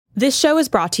This show is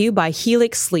brought to you by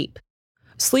Helix Sleep.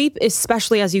 Sleep,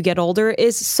 especially as you get older,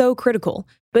 is so critical,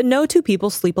 but no two people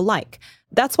sleep alike.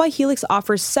 That's why Helix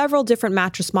offers several different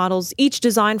mattress models, each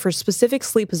designed for specific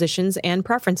sleep positions and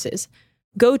preferences.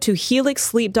 Go to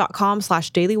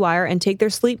helixsleep.com/dailywire and take their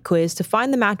sleep quiz to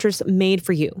find the mattress made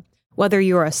for you. Whether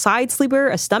you're a side sleeper,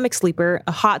 a stomach sleeper,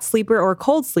 a hot sleeper, or a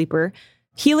cold sleeper,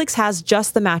 Helix has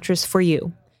just the mattress for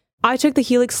you. I took the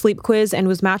Helix sleep quiz and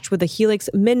was matched with the Helix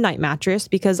Midnight mattress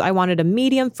because I wanted a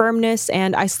medium firmness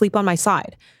and I sleep on my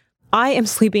side. I am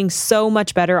sleeping so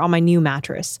much better on my new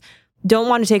mattress. Don't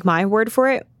want to take my word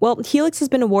for it? Well, Helix has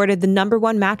been awarded the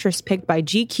 #1 mattress picked by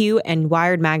GQ and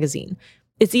Wired magazine.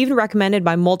 It's even recommended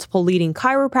by multiple leading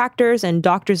chiropractors and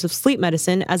doctors of sleep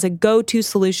medicine as a go-to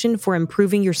solution for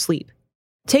improving your sleep.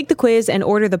 Take the quiz and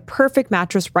order the perfect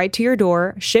mattress right to your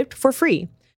door, shipped for free.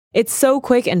 It's so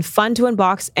quick and fun to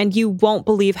unbox, and you won't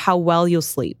believe how well you'll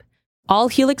sleep. All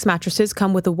Helix mattresses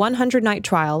come with a 100-night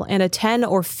trial and a 10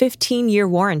 or 15-year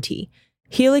warranty.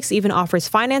 Helix even offers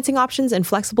financing options and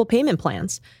flexible payment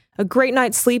plans. A great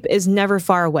night's sleep is never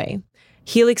far away.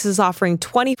 Helix is offering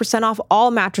 20% off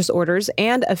all mattress orders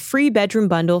and a free bedroom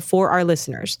bundle for our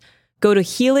listeners. Go to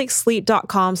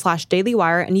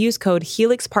helixsleep.com/dailywire and use code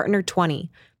HelixPartner20.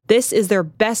 This is their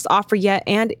best offer yet,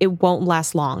 and it won't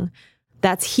last long.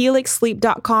 That's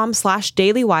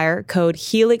helixsleep.com/dailywire, code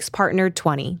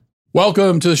HelixPartner20.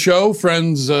 Welcome to the show,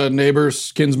 friends,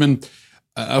 neighbors, kinsmen.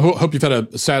 I hope you've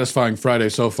had a satisfying Friday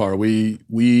so far. We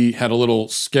had a little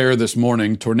scare this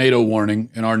morning, tornado warning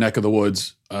in our neck of the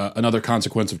woods, another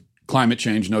consequence of climate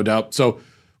change, no doubt. So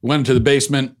we went into the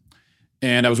basement,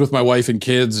 and I was with my wife and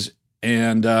kids,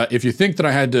 and if you think that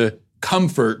I had to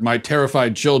comfort my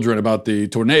terrified children about the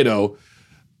tornado,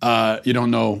 you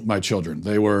don't know my children.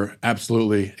 They were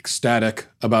absolutely ecstatic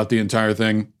about the entire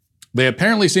thing. They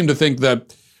apparently seem to think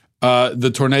that the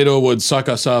tornado would suck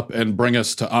us up and bring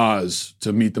us to Oz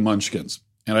to meet the Munchkins.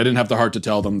 And I didn't have the heart to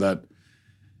tell them that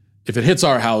if it hits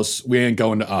our house, we ain't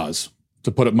going to Oz,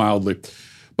 to put it mildly.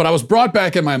 But I was brought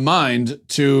back in my mind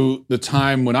to the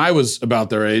time when I was about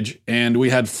their age and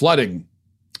we had flooding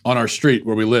on our street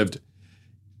where we lived.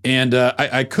 And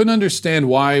I couldn't understand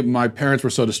why my parents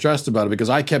were so distressed about it, because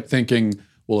I kept thinking,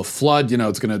 well, a flood,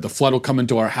 the flood will come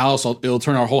into our house. It'll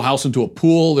turn our whole house into a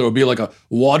pool. There will be like a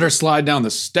water slide down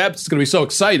the steps. It's going to be so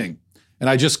exciting. And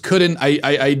I just couldn't,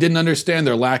 I didn't understand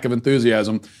their lack of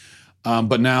enthusiasm.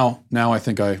 But now I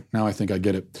think I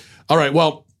get it. All right,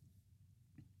 well,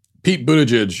 Pete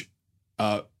Buttigieg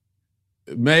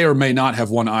may or may not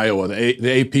have won Iowa.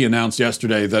 The AP announced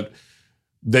yesterday that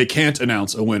they can't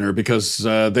announce a winner because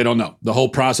they don't know. The whole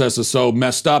process is so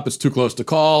messed up, it's too close to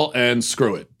call, and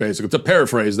screw it, basically. It's a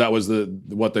paraphrase, that was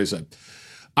what they said.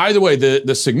 Either way,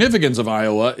 the significance of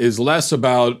Iowa is less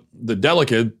about the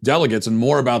delegates and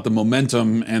more about the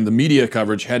momentum and the media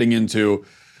coverage heading into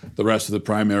the rest of the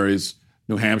primaries,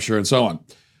 New Hampshire, and so on.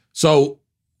 So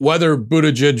whether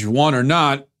Buttigieg won or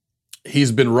not,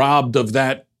 he's been robbed of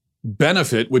that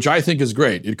benefit, which I think is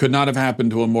great. It could not have happened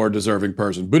to a more deserving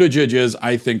person. Buttigieg is,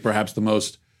 I think, perhaps the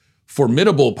most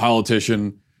formidable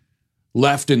politician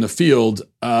left in the field,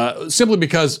 simply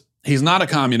because he's not a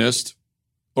communist,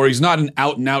 or he's not an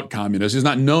out-and-out communist. He's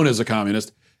not known as a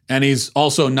communist, and he's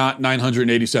also not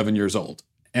 987 years old.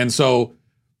 And so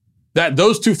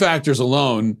those two factors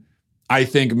alone, I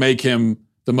think, make him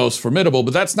the most formidable,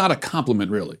 but that's not a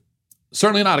compliment, really.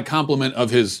 Certainly not a compliment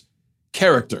of his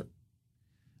character.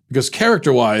 Because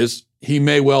character-wise, he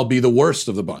may well be the worst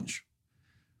of the bunch.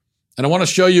 And I want to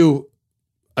show you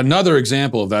another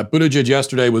example of that. Buttigieg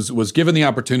yesterday was given the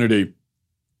opportunity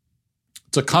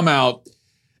to come out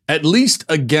at least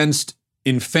against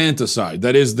infanticide,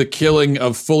 that is, the killing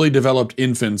of fully developed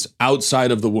infants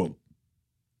outside of the womb.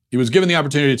 He was given the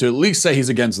opportunity to at least say he's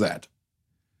against that.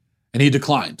 And he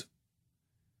declined.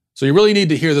 So you really need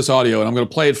to hear this audio, and I'm going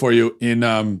to play it for you in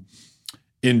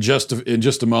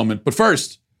just a moment. But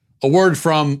first, a word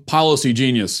from Policy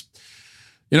Genius.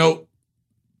 The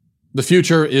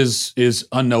future is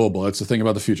unknowable. That's the thing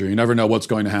about the future. You never know what's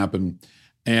going to happen.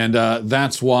 And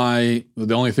that's why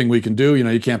the only thing we can do,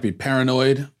 you can't be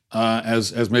paranoid,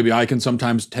 as maybe I can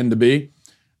sometimes tend to be.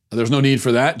 There's no need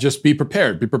for that. Just be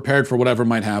prepared. Be prepared for whatever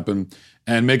might happen,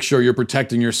 and make sure you're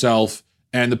protecting yourself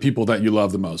and the people that you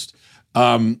love the most.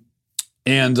 The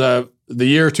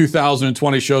year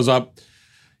 2020 shows up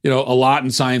a lot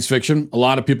in science fiction. A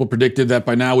lot of people predicted that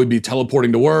by now we'd be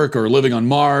teleporting to work or living on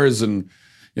Mars and,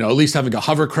 at least having a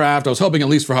hovercraft. I was hoping at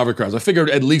least for hovercrafts. I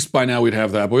figured at least by now we'd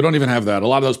have that, but we don't even have that. A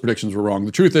lot of those predictions were wrong.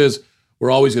 The truth is,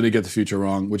 we're always going to get the future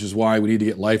wrong, which is why we need to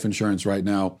get life insurance right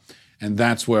now. And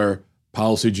that's where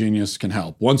Policy Genius can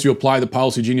help. Once you apply, the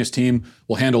Policy Genius team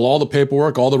will handle all the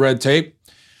paperwork, all the red tape,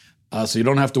 so you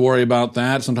don't have to worry about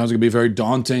that. Sometimes it can be a very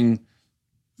daunting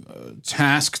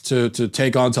task to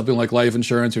take on something like life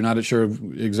insurance. You're not sure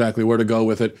exactly where to go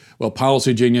with it. Well,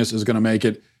 Policy Genius is going to make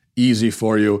it easy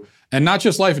for you. And not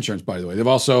just life insurance, by the way. They've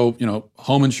also,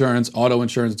 home insurance, auto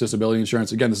insurance, disability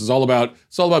insurance. Again, this is all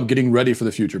about getting ready for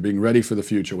the future, being ready for the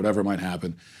future, whatever might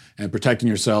happen, and protecting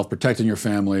yourself, protecting your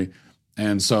family.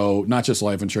 And so not just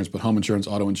life insurance, but home insurance,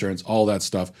 auto insurance, all that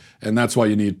stuff. And that's why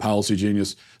you need Policy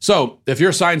Genius. So if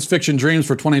your science fiction dreams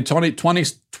for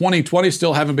 2020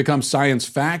 still haven't become science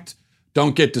fact,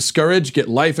 don't get discouraged. Get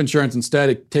life insurance instead.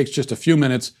 It takes just a few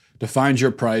minutes to find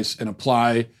your price and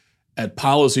apply at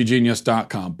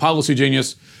policygenius.com. Policy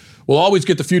Genius will always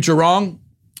get the future wrong.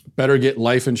 Better get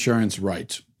life insurance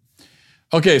right.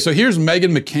 Okay, so here's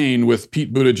Meghan McCain with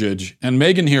Pete Buttigieg. And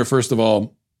Meghan here, first of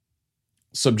all,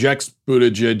 subjects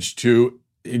Buttigieg to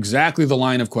exactly the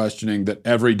line of questioning that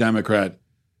every Democrat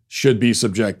should be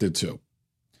subjected to.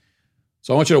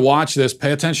 So I want you to watch this.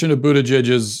 Pay attention to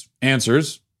Buttigieg's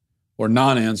answers or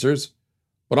non-answers,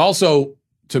 but also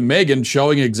to Meghan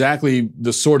showing exactly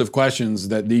the sort of questions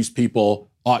that these people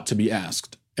ought to be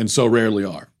asked and so rarely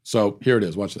are. So here it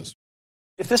is. Watch this.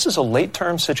 If this is a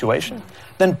late-term situation,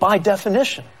 then by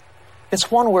definition, it's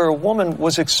one where a woman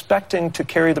was expecting to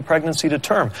carry the pregnancy to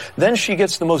term. Then she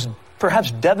gets the most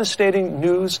perhaps devastating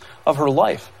news of her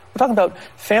life. We're talking about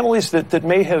families that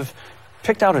may have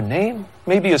picked out a name,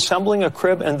 maybe assembling a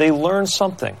crib, and they learn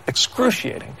something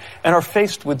excruciating and are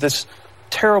faced with this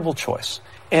terrible choice.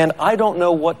 And I don't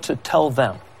know what to tell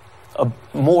them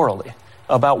morally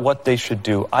about what they should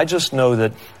do. I just know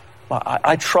that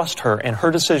I trust her, and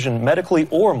her decision, medically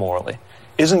or morally,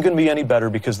 isn't going to be any better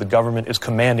because the government is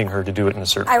commanding her to do it in a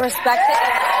certain way. I respect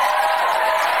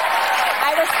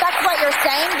what you're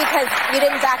saying because you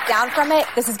didn't back down from it.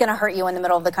 This is going to hurt you in the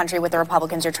middle of the country with the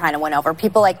Republicans you're trying to win over.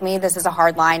 People like me, this is a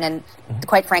hard line, and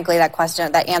quite frankly, that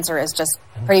answer is just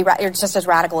it's just as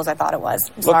radical as I thought it was.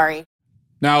 I'm sorry.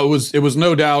 Now, it was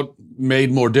no doubt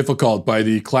made more difficult by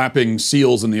the clapping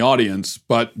seals in the audience,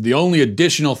 but the only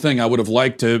additional thing I would have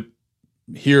liked to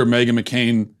hear Meghan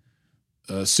McCain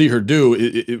see her do,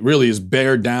 it really is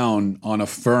bear down on a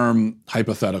firm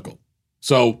hypothetical.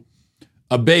 So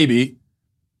a baby,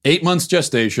 8 months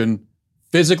gestation,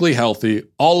 physically healthy,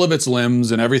 all of its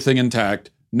limbs and everything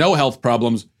intact, no health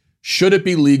problems, should it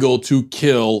be legal to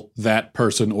kill that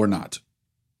person or not?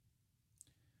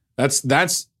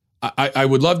 I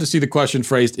would love to see the question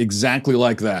phrased exactly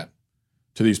like that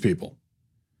to these people.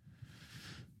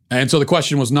 And so the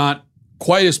question was not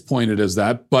quite as pointed as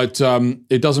that, but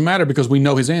it doesn't matter because we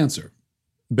know his answer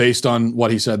based on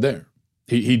what he said there.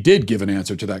 He did give an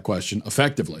answer to that question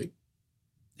effectively.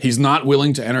 He's not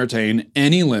willing to entertain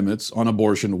any limits on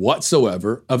abortion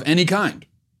whatsoever of any kind.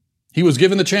 He was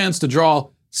given the chance to draw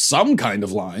some kind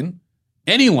of line,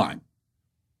 any line.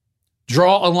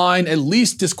 Draw a line at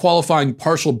least disqualifying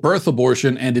partial birth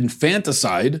abortion and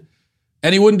infanticide,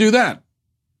 and he wouldn't do that.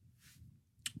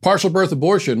 Partial birth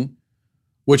abortion,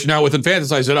 which now with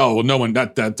infanticide said, oh, well, no one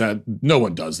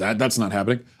does that. That's not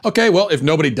happening. Okay, well, if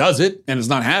nobody does it and it's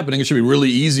not happening, it should be really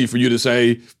easy for you to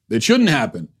say it shouldn't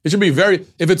happen. It should be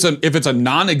if it's a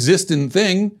non-existent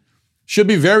thing, should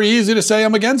be very easy to say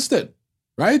I'm against it,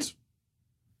 right?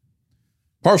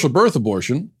 Partial birth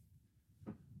abortion,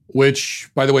 which,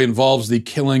 by the way, involves the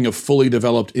killing of fully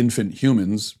developed infant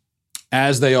humans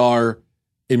as they are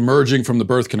emerging from the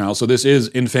birth canal. So this is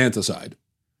infanticide.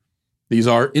 These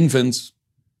are infants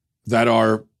that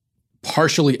are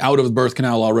partially out of the birth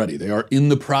canal already. They are in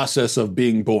the process of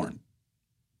being born.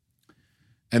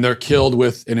 And they're killed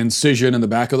with an incision in the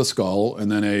back of the skull, and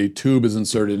then a tube is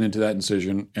inserted into that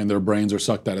incision, and their brains are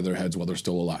sucked out of their heads while they're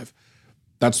still alive.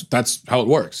 That's how it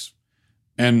works.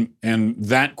 And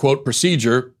that, quote,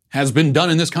 procedure has been done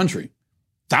in this country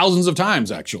thousands of times,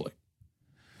 actually.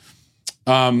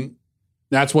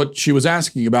 That's what she was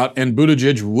asking about, and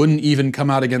Buttigieg wouldn't even come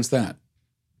out against that.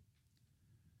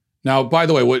 Now, by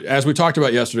the way, as we talked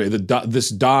about yesterday, this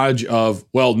dodge of,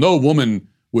 well, no woman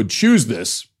would choose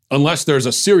this unless there's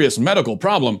a serious medical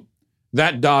problem,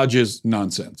 that dodge is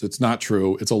nonsense. It's not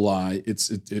true. It's a lie.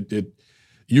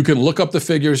 You can look up the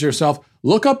figures yourself.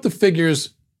 Look up the figures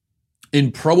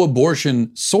in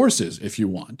pro-abortion sources if you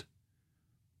want.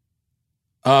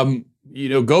 Go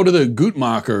to the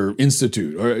Guttmacher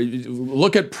Institute or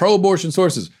look at pro-abortion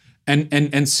sources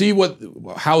and see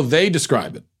how they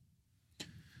describe it.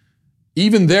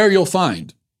 Even there you'll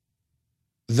find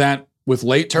that with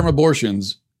late-term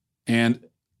abortions and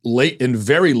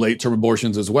very late-term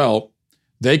abortions as well,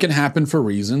 They can happen for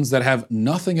reasons that have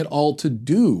nothing at all to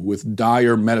do with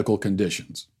dire medical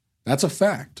conditions. That's a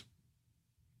fact.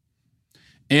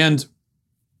 And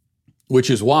which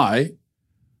is why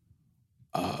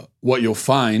what you'll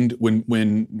find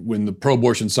when the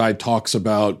pro-abortion side talks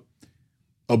about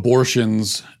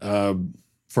abortions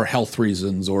for health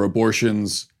reasons or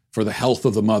abortions for the health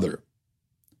of the mother,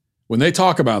 when they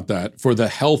talk about that for the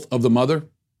health of the mother,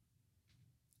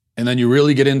 and then you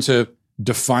really get into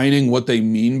defining what they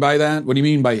mean by that, what do you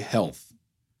mean by health?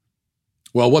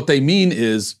 Well, what they mean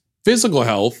is physical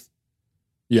health,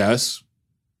 yes,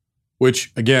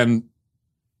 which again,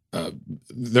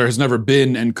 there has never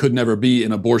been and could never be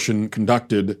an abortion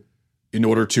conducted in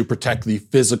order to protect the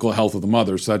physical health of the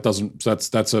mother. So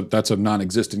that's a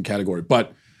non-existent category.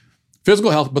 But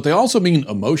physical health, but they also mean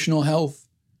emotional health,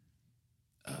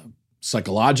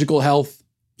 psychological health,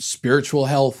 spiritual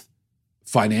health,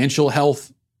 financial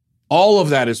health. All of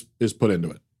that is put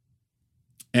into it.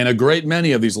 And a great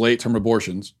many of these late-term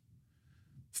abortions,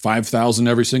 5,000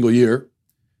 every single year,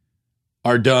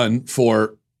 are done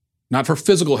for not for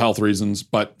physical health reasons,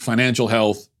 but financial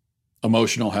health,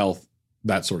 emotional health,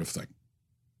 that sort of thing.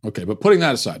 Okay, but putting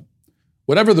that aside,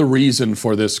 whatever the reason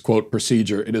for this, quote,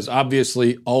 procedure, it is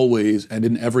obviously always and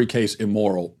in every case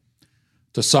immoral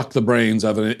to suck the brains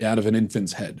out of an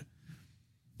infant's head.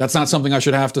 That's not something I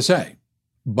should have to say,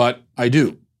 but I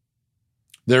do.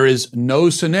 There is no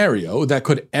scenario that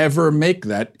could ever make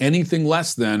that anything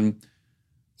less than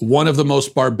one of the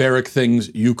most barbaric things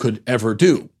you could ever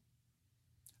do.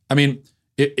 I mean,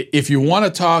 if you want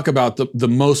to talk about the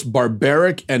most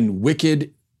barbaric and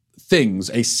wicked things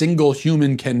a single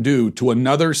human can do to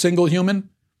another single human,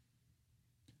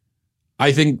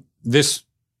 I think this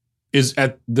is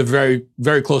at the very,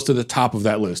 very close to the top of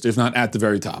that list, if not at the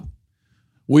very top.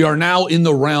 We are now in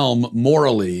the realm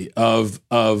morally of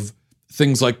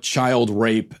things like child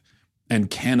rape and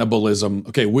cannibalism.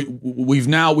 Okay, we've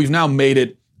now made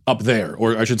it up there,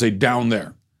 or I should say down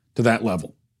there to that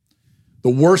level. The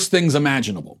worst things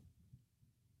imaginable.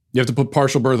 You have to put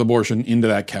partial birth abortion into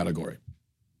that category.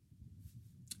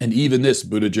 And even this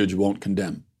Buttigieg won't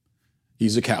condemn.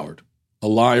 He's a coward, a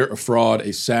liar, a fraud,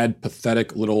 a sad,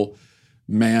 pathetic little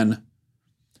man.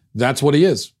 That's what he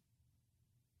is.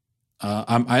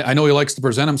 I know he likes to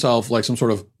present himself like some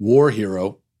sort of war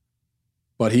hero,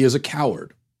 but he is a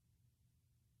coward.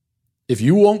 If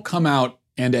you won't come out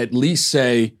and at least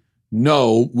say,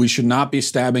 no, we should not be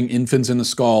stabbing infants in the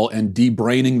skull and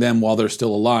debraining them while they're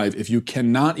still alive, if you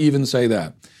cannot even say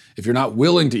that, if you're not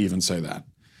willing to even say that,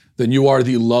 then you are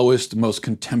the lowest, most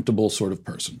contemptible sort of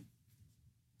person.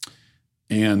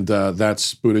 And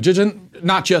that's Buttigieg, and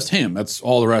not just him, that's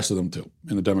all the rest of them too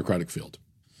in the Democratic field,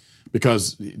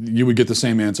 because you would get the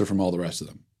same answer from all the rest of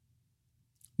them.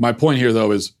 My point here,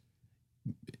 though, is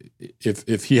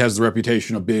if he has the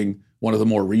reputation of being one of the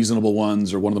more reasonable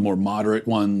ones or one of the more moderate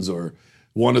ones or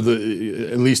one of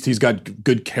the, at least he's got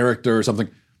good character or something,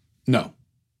 no.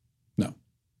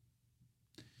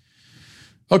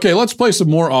 Okay, let's play some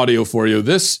more audio for you.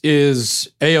 This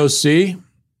is AOC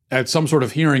at some sort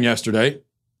of hearing yesterday,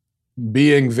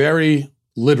 being very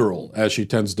literal, as she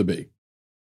tends to be.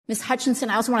 Ms. Hutchinson,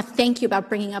 I also want to thank you about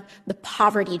bringing up the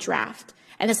poverty draft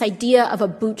and this idea of a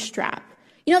bootstrap.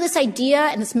 You know, this idea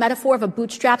and this metaphor of a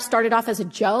bootstrap started off as a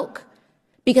joke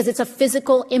because it's a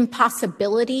physical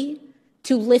impossibility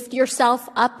to lift yourself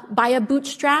up by a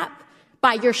bootstrap,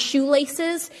 by your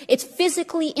shoelaces. It's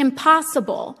physically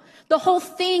impossible. The whole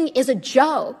thing is a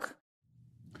joke.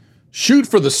 Shoot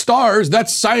for the stars,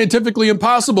 that's scientifically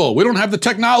impossible. We don't have the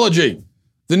technology.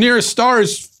 The nearest star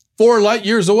is 4 light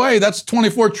years away. That's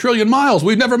 24 trillion miles.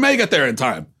 We'd never make it there in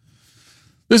time.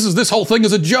 This whole thing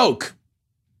is a joke.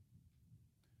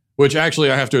 Which actually,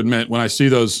 I have to admit, when I see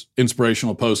those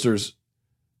inspirational posters,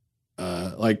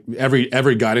 like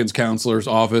every guidance counselor's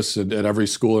office at every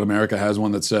school in America has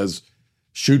one that says,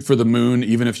 shoot for the moon,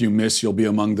 even if you miss, you'll be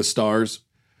among the stars.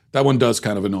 That one does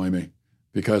kind of annoy me,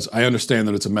 because I understand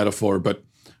that it's a metaphor, but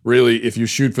really, if you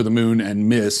shoot for the moon and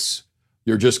miss,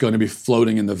 you're just going to be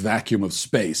floating in the vacuum of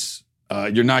space.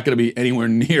 You're not going to be anywhere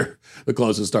near the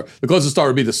closest star. The closest star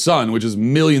would be the sun, which is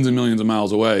millions and millions of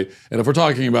miles away. And if we're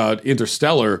talking about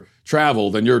interstellar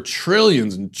travel, then you're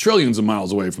trillions and trillions of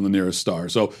miles away from the nearest star.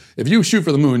 So if you shoot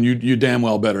for the moon, you damn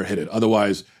well better hit it.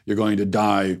 Otherwise, you're going to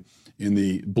die in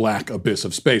the black abyss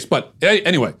of space. But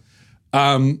anyway,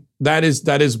 that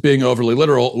is being overly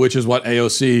literal, which is what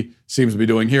AOC seems to be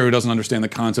doing here, who doesn't understand the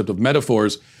concept of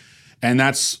metaphors. And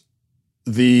that's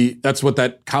what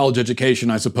that college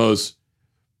education, I suppose,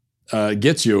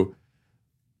 gets you.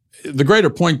 The greater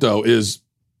point, though, is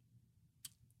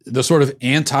the sort of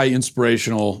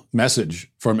anti-inspirational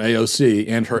message from AOC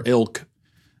and her ilk.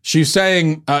 She's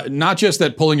saying not just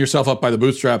that pulling yourself up by the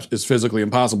bootstraps is physically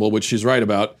impossible, which she's right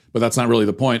about, but that's not really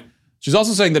the point. She's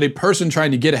also saying that a person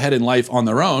trying to get ahead in life on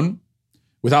their own,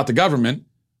 without the government,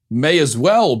 may as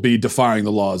well be defying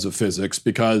the laws of physics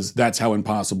because that's how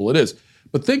impossible it is.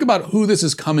 But think about who this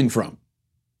is coming from.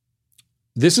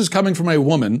 This is coming from a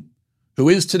woman who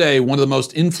is today one of the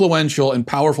most influential and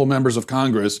powerful members of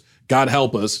Congress, God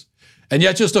help us, and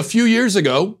yet just a few years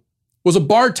ago was a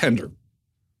bartender.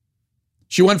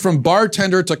 She went from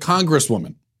bartender to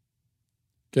congresswoman.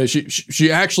 Okay,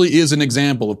 she actually is an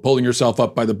example of pulling yourself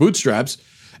up by the bootstraps,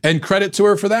 and credit to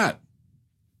her for that.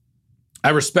 I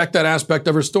respect that aspect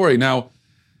of her story. Now,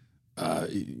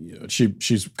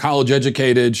 she's college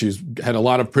educated. She's had a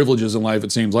lot of privileges in life,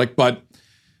 it seems like, but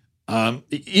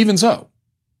even so,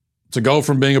 to go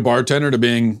from being a bartender to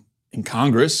being in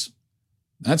Congress,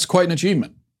 that's quite an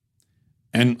achievement.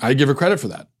 And I give her credit for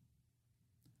that.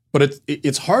 But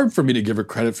it's hard for me to give her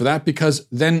credit for that because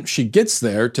then she gets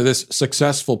there to this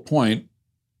successful point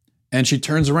and she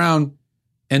turns around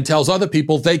and tells other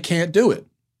people they can't do it.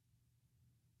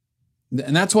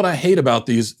 And that's what I hate about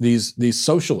these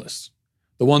socialists,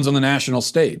 the ones on the national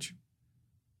stage,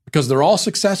 because they're all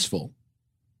successful.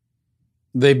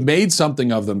 They've made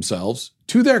something of themselves.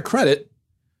 To their credit,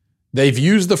 they've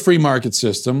used the free market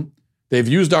system. They've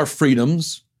used our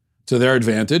freedoms to their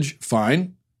advantage.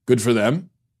 Fine. Good for them.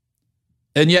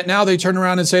 And yet now they turn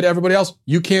around and say to everybody else,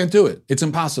 you can't do it. It's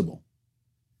impossible.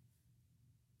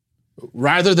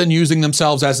 Rather than using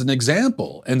themselves as an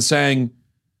example and saying,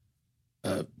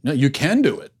 no, you can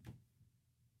do it.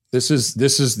 This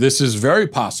is very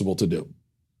possible to do.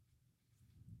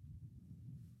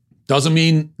 Doesn't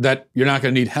mean that you're not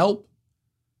going to need help.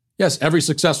 Yes, every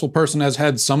successful person has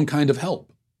had some kind of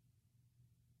help.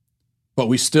 But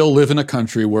we still live in a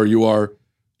country where you are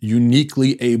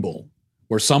uniquely able,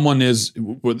 where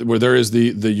there is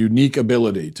the unique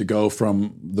ability to go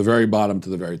from the very bottom to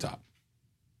the very top.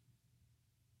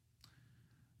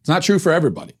 It's not true for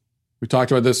everybody. We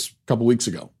talked about this a couple weeks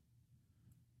ago.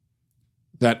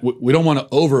 That we don't want to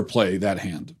overplay that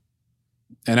hand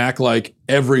and act like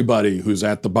everybody who's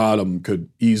at the bottom could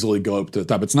easily go up to the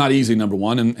top. It's not easy, number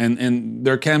one, and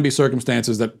there can be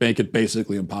circumstances that make it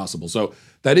basically impossible. So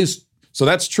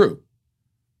that's true.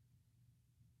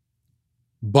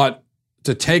 But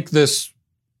to take this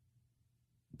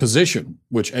position,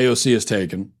 which AOC has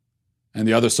taken, and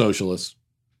the other socialists,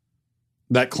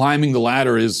 that climbing the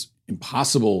ladder is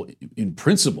impossible in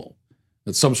principle,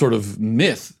 that's some sort of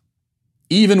myth,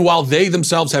 even while they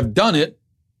themselves have done it,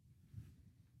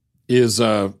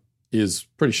 is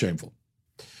pretty shameful.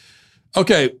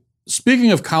 Okay,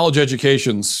 speaking of college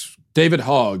educations, David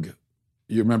Hogg,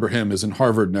 you remember him, is in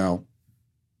Harvard now.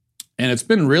 And it's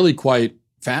been really quite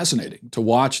fascinating to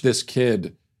watch this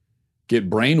kid get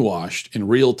brainwashed in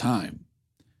real time.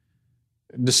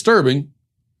 Disturbing,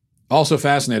 also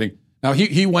fascinating. Now,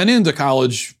 he went into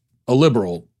college a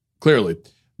liberal, clearly,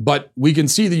 but we can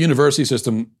see the university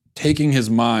system taking his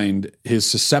mind, his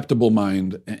susceptible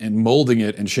mind, and molding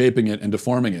it and shaping it and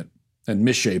deforming it and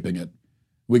misshaping it.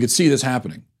 We could see this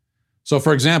happening. So,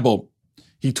 for example,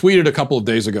 he tweeted a couple of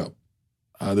days ago,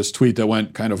 this tweet that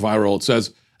went kind of viral. It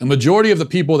says, "A majority of the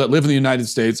people that live in the United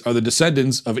States are the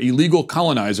descendants of illegal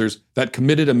colonizers that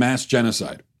committed a mass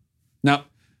genocide." Now,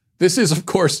 this is, of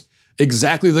course,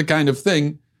 exactly the kind of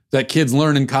thing that kids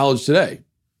learn in college today.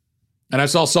 And I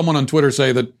saw someone on Twitter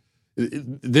say that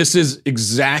this is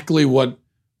exactly what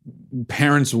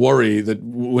parents worry, that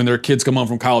when their kids come home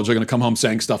from college, they're going to come home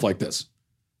saying stuff like this.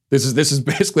 This is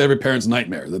basically every parent's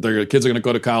nightmare, that their kids are going to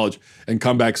go to college and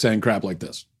come back saying crap like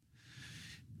this.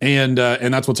 And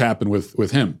that's what's happened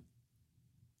with him.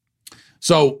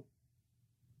 So,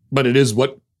 but it is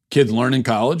what kids learn in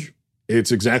college.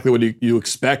 It's exactly what you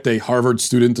expect a Harvard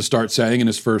student to start saying in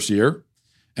his first year.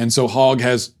 And so Hogg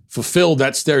has fulfilled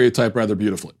that stereotype rather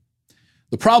beautifully.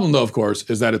 The problem, though, of course,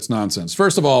 is that it's nonsense.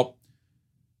 First of all,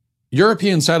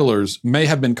 European settlers may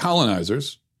have been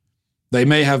colonizers. They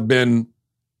may have been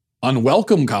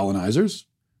unwelcome colonizers.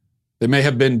 They may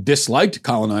have been disliked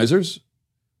colonizers.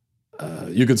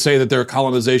 You could say that their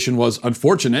colonization was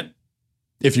unfortunate,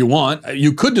 if you want.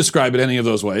 You could describe it any of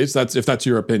those ways, if that's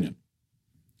your opinion.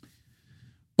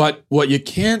 But what you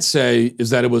can't say is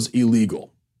that it was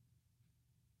illegal.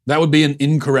 That would be an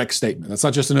incorrect statement. That's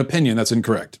not just an opinion, that's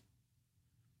incorrect.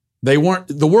 The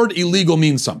word illegal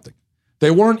means something.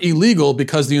 They weren't illegal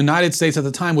because the United States at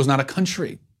the time was not a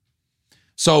country.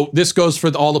 So this goes for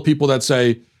all the people that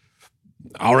say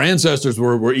our ancestors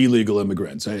were illegal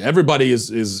immigrants. Everybody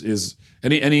is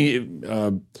any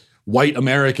white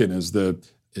American is the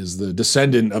is the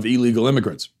descendant of illegal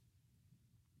immigrants.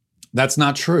 That's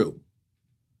not true.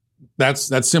 That's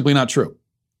simply not true.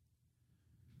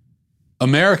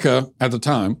 America at the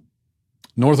time,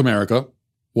 North America,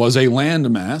 was a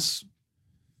landmass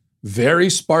very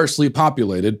sparsely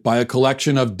populated by a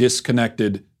collection of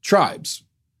disconnected tribes.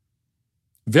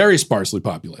 Very sparsely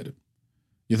populated.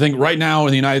 You think right now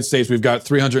in the United States, we've got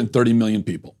 330 million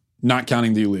people, not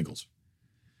counting the illegals.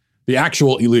 The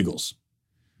actual illegals.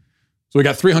 So we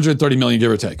got 330 million,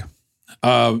 give or take,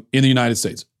 in the United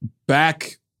States.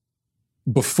 Back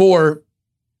before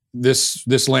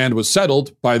this land was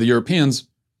settled by the Europeans,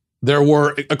 there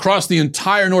were, across the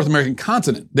entire North American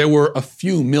continent, there were a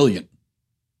few million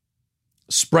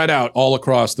spread out all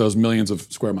across those millions of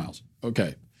square miles.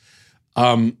 Okay.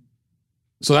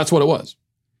 So that's what it was.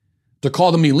 To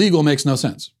call them illegal makes no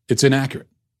sense. It's inaccurate.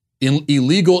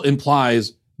 Illegal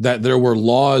implies that there were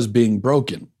laws being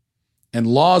broken. And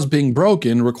laws being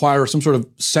broken require some sort of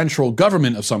central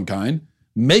government of some kind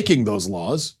making those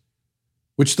laws,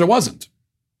 which there wasn't.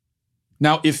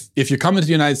 Now, if you come into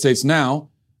the United States now,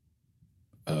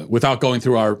 without going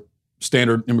through our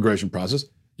standard immigration process,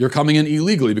 you're coming in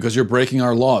illegally because you're breaking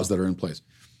our laws that are in place.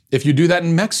 If you do that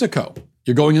in Mexico,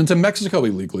 you're going into Mexico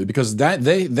illegally because that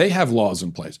they have laws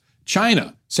in place.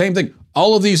 China, same thing.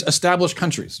 All of these established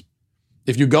countries.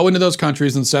 If you go into those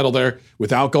countries and settle there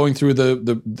without going through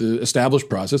the established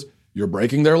process, you're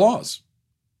breaking their laws.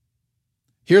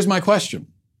 Here's my question.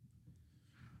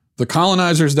 The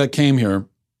colonizers that came here,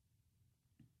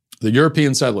 the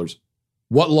European settlers,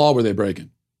 what law were they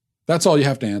breaking? That's all you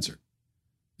have to answer.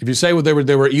 If you say they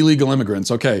were illegal immigrants,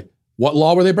 okay, what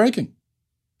law were they breaking?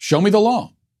 Show me the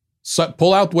law.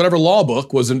 Pull out whatever law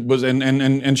book was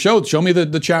and show me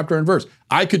the chapter and verse.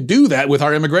 I could do that with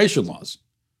our immigration laws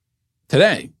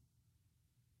today.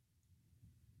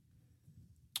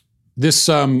 This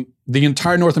the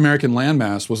entire North American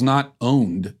landmass was not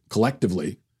owned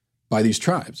collectively by these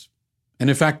tribes. And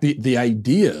in fact, the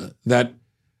idea that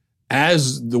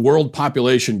as the world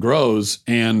population grows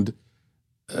and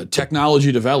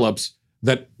technology develops,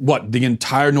 that the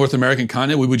entire North American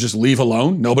continent we would just leave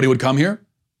alone? Nobody would come here?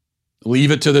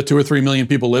 Leave it to the 2 or 3 million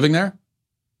people living there?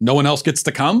 No one else gets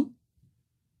to come?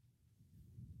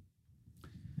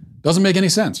 Doesn't make any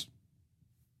sense.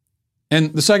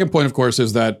 And the second point, of course,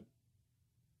 is that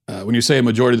when you say a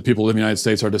majority of the people living in the United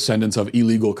States are descendants of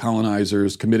illegal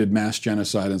colonizers, committed mass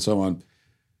genocide, and so on,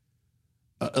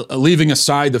 leaving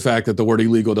aside the fact that the word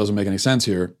illegal doesn't make any sense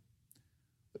here,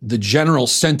 the general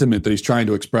sentiment that he's trying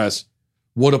to express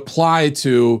would apply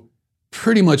to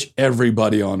pretty much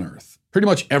everybody on Earth, pretty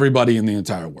much everybody in the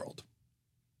entire world.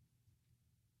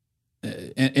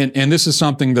 And this is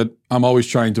something that I'm always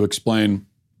trying to explain,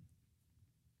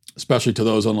 especially to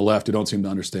those on the left who don't seem to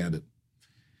understand it,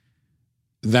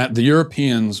 that the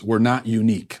Europeans were not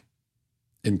unique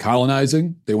in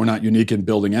colonizing. They were not unique in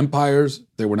building empires.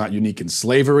 They were not unique in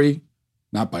slavery,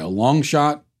 not by a long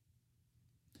shot.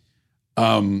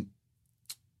 None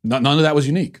of that was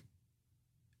unique.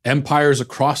 Empires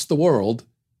across the world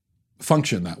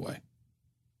function that way.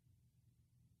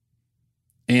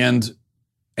 And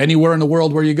anywhere in the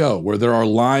world where you go, where there are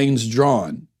lines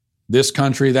drawn, this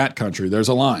country, that country, there's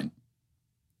a line.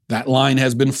 That line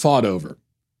has been fought over.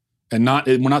 And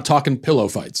we're not talking pillow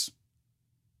fights.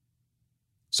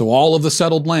 So all of the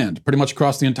settled land, pretty much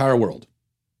across the entire world.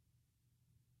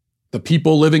 The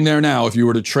people living there now, if you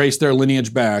were to trace their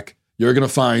lineage back, you're going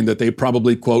to find that they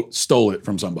probably, quote, stole it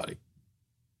from somebody.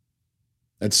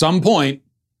 At some point,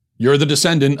 you're the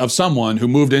descendant of someone who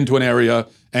moved into an area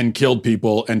and killed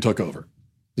people and took over.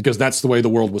 Because that's the way the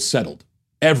world was settled.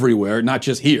 Everywhere, not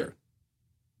just here.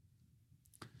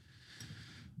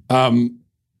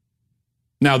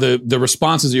 Now, the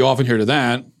responses you often hear to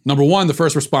that, number one, the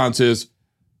first response is,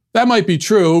 that might be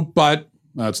true, but,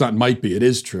 it's not might be, it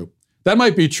is true. That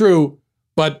might be true,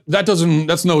 but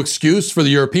that's no excuse for the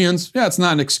Europeans. Yeah, it's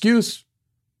not an excuse.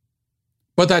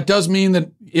 But that does mean that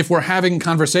if we're having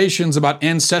conversations about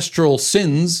ancestral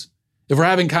sins, if we're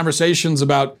having conversations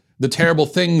about the terrible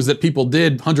things that people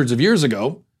did hundreds of years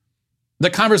ago, the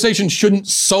conversation shouldn't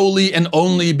solely and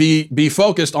only be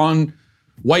focused on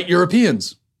white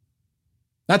Europeans.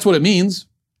 That's what it means.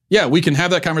 Yeah, we can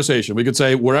have that conversation. We could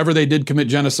say wherever they did commit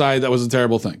genocide, that was a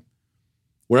terrible thing.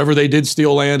 Wherever they did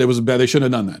steal land, it was bad. They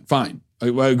shouldn't have done that. Fine. I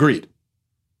agreed.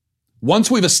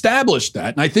 Once we've established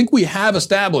that, and I think we have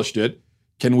established it,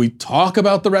 can we talk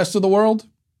about the rest of the world?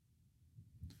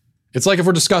 It's like if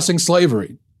we're discussing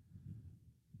slavery.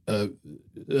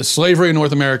 Slavery in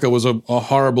North America was a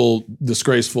horrible,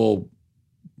 disgraceful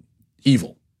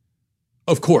evil.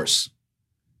 Of course.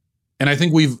 And I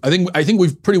think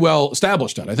we've pretty well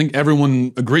established that. I think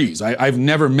everyone agrees. I've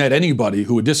never met anybody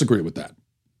who would disagree with that.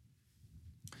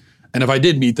 And if I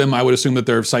did meet them, I would assume that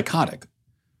they're psychotic.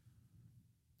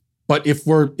 But if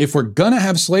we're gonna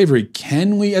have slavery,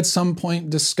 can we at some point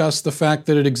discuss the fact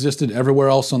that it existed everywhere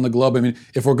else on the globe? I mean,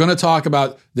 if we're gonna talk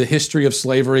about the history of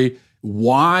slavery,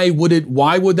 why would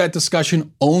that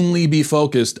discussion only be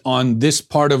focused on this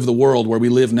part of the world where we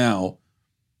live now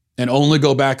and only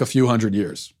go back a few hundred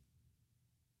years?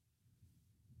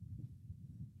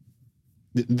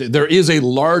 There is a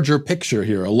larger picture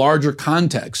here, a larger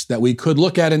context that we could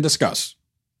look at and discuss.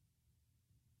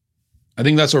 I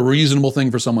think that's a reasonable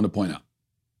thing for someone to point out.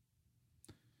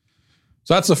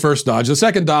 So that's the first dodge. The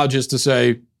second dodge is to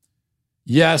say,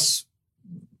 yes,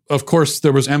 of course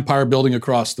there was empire building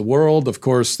across the world. Of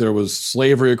course there was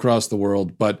slavery across the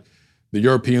world, but the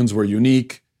Europeans were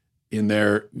unique in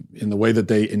the way that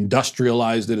they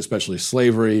industrialized it, especially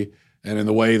slavery, and in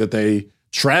the way that they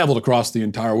traveled across the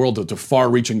entire world to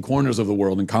far-reaching corners of the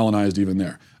world and colonized even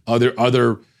there.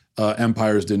 Other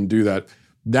empires didn't do that.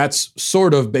 That's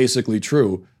sort of basically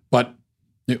true. But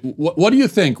what do you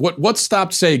think? What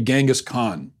stopped, say, Genghis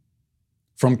Khan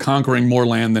from conquering more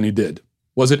land than he did?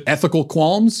 Was it ethical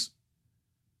qualms?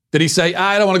 Did he say,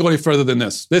 I don't want to go any further than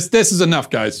this? This is enough,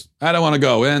 guys. I don't want to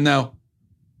go. And no,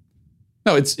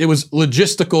 it was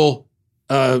logistical.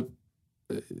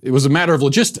 It was a matter of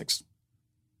logistics.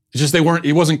 It's just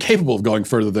he wasn't capable of going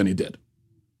further than he did. It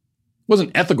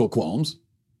wasn't ethical qualms.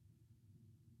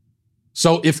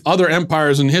 So if other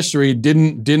empires in history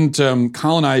didn't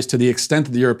colonize to the extent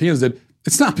that the Europeans did,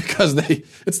 it's not because they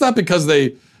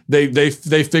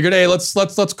figured, hey,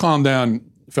 let's calm down,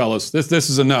 fellas. This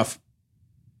is enough. It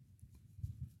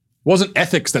wasn't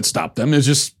ethics that stopped them. It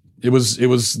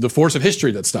was the force of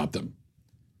history that stopped them.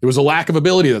 It was a lack of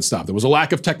ability that stopped them. It was a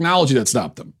lack of technology that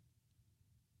stopped them.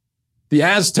 The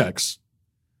Aztecs,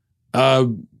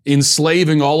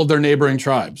 enslaving all of their neighboring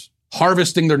tribes,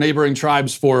 harvesting their neighboring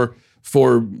tribes for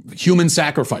human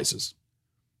sacrifices,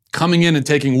 coming in and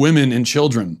taking women and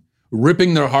children,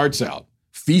 ripping their hearts out,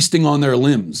 feasting on their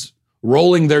limbs,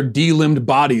 rolling their de-limbed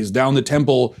bodies down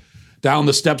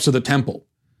the steps of the temple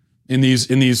in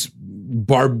these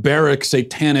barbaric,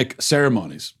 satanic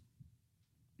ceremonies.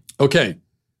 Okay,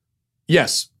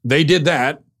 yes, they did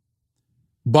that,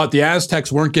 but the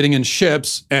Aztecs weren't getting in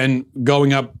ships and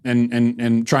going up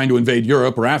and trying to invade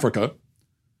Europe or Africa.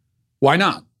 Why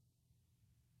not?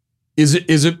 Is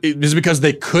it because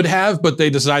they could have, but they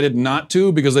decided not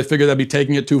to because they figured that'd be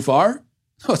taking it too far?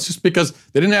 No, it's just because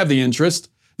they didn't have the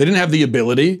interest, they didn't have the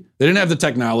ability, they didn't have the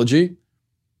technology,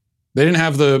 they didn't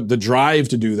have the drive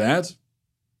to do that.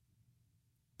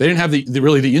 They didn't have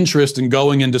the interest in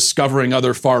going and discovering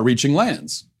other far-reaching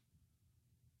lands.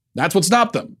 That's what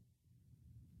stopped them.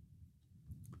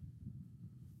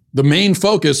 The main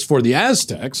focus for the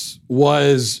Aztecs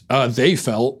was they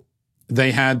felt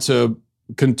they had to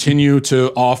continue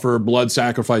to offer blood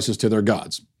sacrifices to their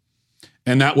gods.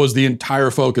 And that was the entire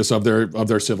focus of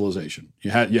their civilization.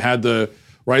 You had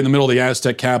right in the middle of the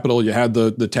Aztec capital, you had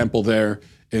the temple there,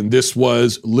 and this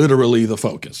was literally the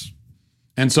focus.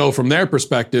 And so from their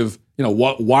perspective,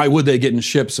 why would they get in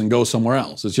ships and go somewhere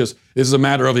else? This is a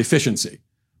matter of efficiency.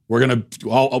 We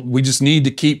need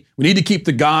to keep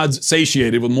the gods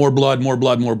satiated with more blood, more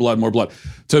blood, more blood, more blood.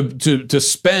 To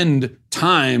spend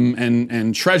time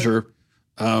and treasure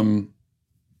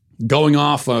going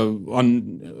off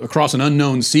across an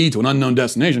unknown sea to an unknown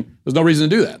destination, there's no reason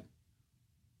to do that.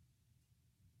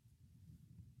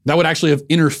 That would actually have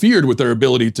interfered with their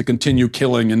ability to continue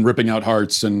killing and ripping out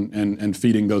hearts and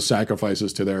feeding those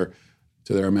sacrifices to their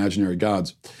imaginary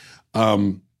gods.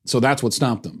 So that's what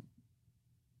stopped them.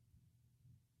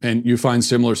 And you find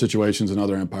similar situations in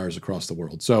other empires across the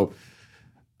world. So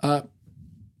I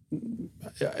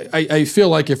feel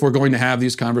like if we're going to have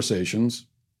these conversations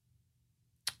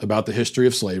about the history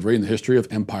of slavery and the history of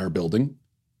empire building,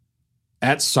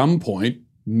 at some point,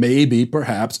 maybe,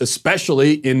 perhaps,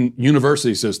 especially in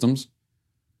university systems,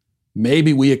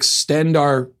 maybe we extend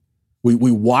we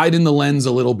widen the lens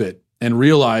a little bit and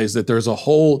realize that there's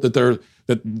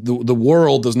the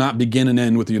world does not begin and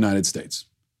end with the United States.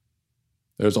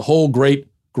 There's a whole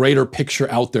greater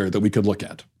picture out there that we could look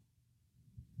at.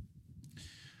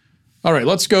 All right,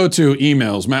 let's go to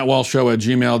emails.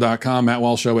 mattwalshshow@gmail.com,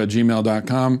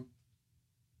 mattwalshshow@gmail.com.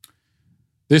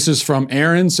 This is from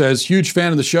Aaron, says, huge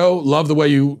fan of the show. Love the way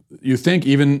you think,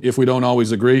 even if we don't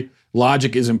always agree.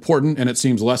 Logic is important, and it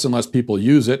seems less and less people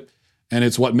use it, and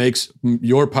it's what makes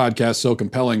your podcast so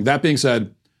compelling. That being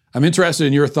said, I'm interested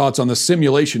in your thoughts on the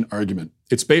simulation argument.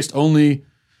 It's based on only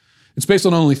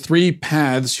three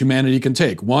paths humanity can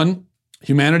take. One,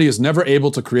 humanity is never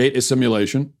able to create a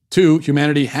simulation. 2,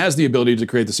 humanity has the ability to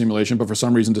create the simulation, but for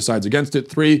some reason decides against it.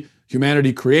 3,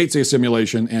 humanity creates a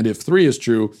simulation, and if 3 is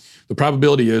true, the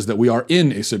probability is that we are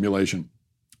in a simulation.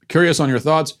 Curious on your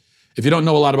thoughts? If you don't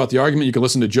know a lot about the argument, you can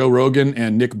listen to Joe Rogan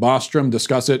and Nick Bostrom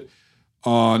discuss it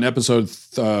on episode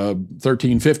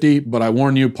 1350, but I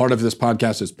warn you, part of this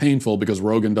podcast is painful because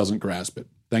Rogan doesn't grasp it.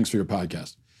 Thanks for your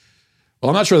podcast. Well,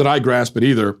 I'm not sure that I grasp it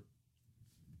either.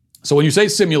 So when you say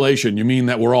simulation, you mean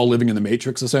that we're all living in the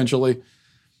Matrix, essentially?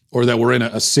 Or that we're in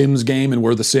a Sims game and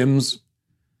we're the Sims?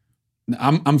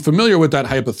 I'm familiar with that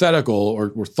hypothetical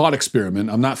or thought experiment.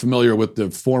 I'm not familiar with the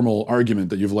formal argument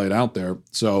that you've laid out there,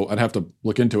 so I'd have to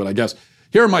look into it, I guess.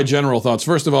 Here are my general thoughts.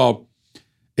 First of all,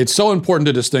 it's so important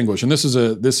to distinguish, and this is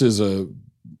a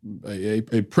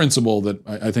principle that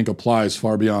I think applies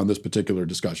far beyond this particular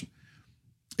discussion.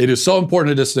 It is so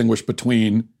important to distinguish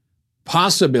between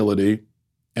possibility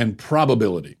and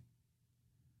probability.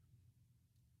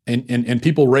 And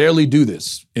people rarely do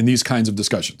this in these kinds of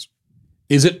discussions.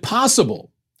 Is it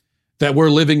possible that we're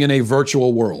living in a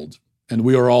virtual world and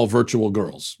we are all virtual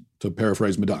girls, to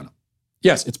paraphrase Madonna?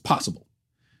 Yes, it's possible.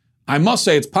 I must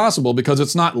say it's possible because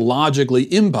it's not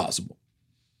logically impossible.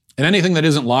 And anything that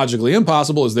isn't logically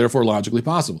impossible is therefore logically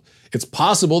possible. It's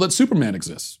possible that Superman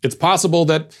exists. It's possible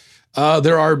that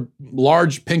there are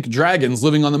large pink dragons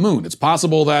living on the moon. It's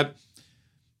possible that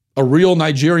a real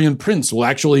Nigerian prince will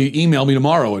actually email me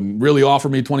tomorrow and really offer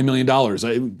me $20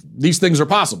 million. These things are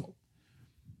possible.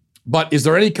 But is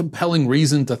there any compelling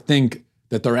reason to think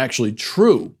that they're actually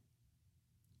true?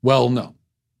 Well, no.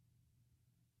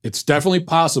 It's definitely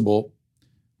possible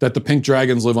that the pink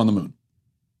dragons live on the moon.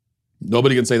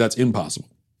 Nobody can say that's impossible.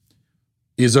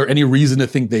 Is there any reason to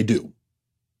think they do?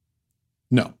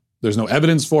 No. There's no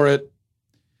evidence for it.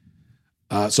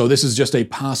 So this is just a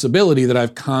possibility that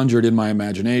I've conjured in my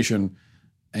imagination.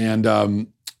 And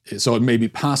so it may be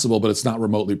possible, but it's not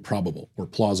remotely probable or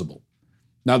plausible.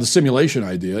 Now, the simulation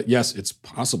idea, yes, it's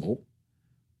possible.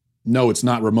 No, it's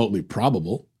not remotely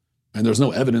probable. And there's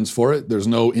no evidence for it. There's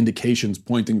no indications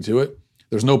pointing to it.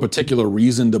 There's no particular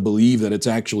reason to believe that it's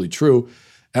actually true.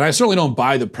 And I certainly don't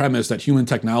buy the premise that human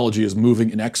technology is moving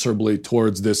inexorably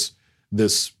towards this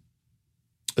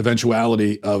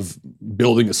eventuality of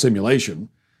building a simulation.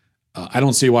 I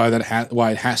don't see why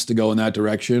it has to go in that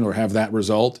direction or have that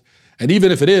result. And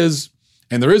even if it is,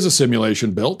 and there is a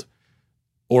simulation built,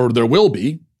 or there will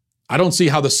be, I don't see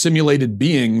how the simulated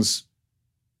beings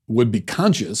would be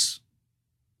conscious.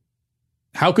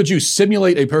 How could you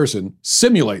simulate a person,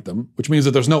 simulate them, which means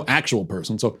that there's no actual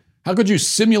person. So how could you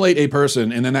simulate a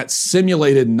person and then that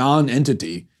simulated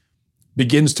non-entity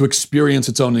begins to experience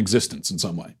its own existence in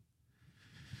some way?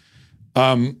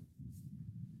 I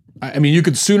mean, you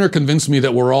could sooner convince me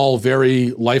that we're all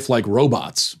very lifelike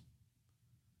robots.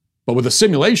 But with a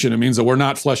simulation, it means that we're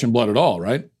not flesh and blood at all,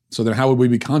 right? So then how would we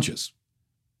be conscious?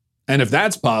 And if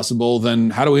that's possible, then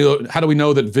how do we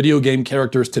know that video game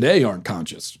characters today aren't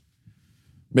conscious?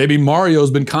 Maybe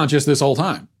Mario's been conscious this whole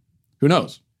time. Who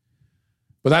knows?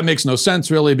 But that makes no sense,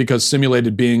 really, because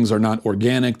simulated beings are not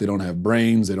organic. They don't have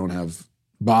brains. They don't have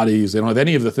bodies. They don't have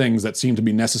any of the things that seem to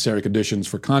be necessary conditions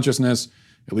for consciousness,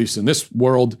 at least in this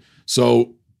world.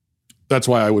 So that's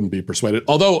why I wouldn't be persuaded.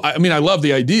 Although, I mean, I love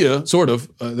the idea, sort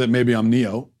of, that maybe I'm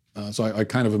Neo. So I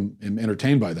kind of am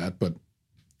entertained by that, but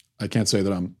I can't say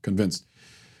that I'm convinced.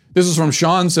 This is from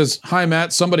Sean, says, "Hi,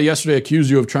 Matt. Somebody yesterday accused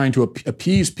you of trying to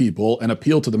appease people and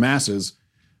appeal to the masses,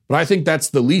 but I think that's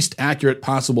the least accurate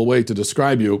possible way to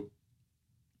describe you.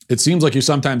 It seems like you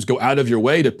sometimes go out of your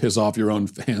way to piss off your own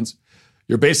fans.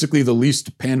 You're basically the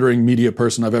least pandering media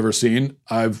person I've ever seen.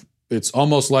 It's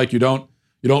almost like you don't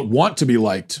want to be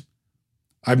liked.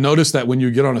 I've noticed that when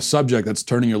you get on a subject that's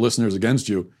turning your listeners against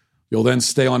you, you'll then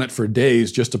stay on it for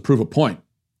days just to prove a point.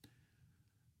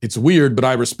 It's weird, but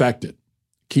I respect it.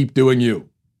 Keep doing you."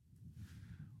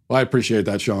 Well, I appreciate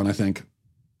that, Sean, I think,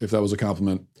 if that was a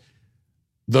compliment.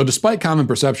 Though despite common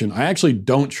perception, I actually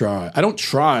don't try. I don't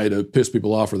try to piss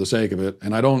people off for the sake of it,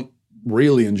 and I don't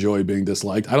really enjoy being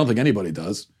disliked. I don't think anybody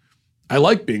does. I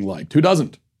like being liked. Who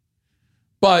doesn't?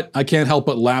 But I can't help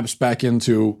but lapse back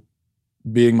into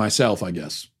being myself, I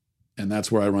guess. And that's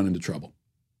where I run into trouble.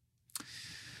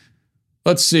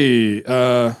 Let's see.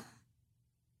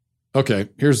 Okay,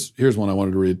 here's one I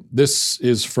wanted to read. This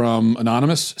is from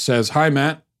Anonymous. Says, "Hi,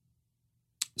 Matt."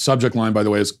 Subject line, by the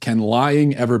way, is, "Can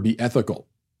lying ever be ethical?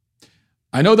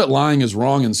 I know that lying is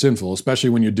wrong and sinful, especially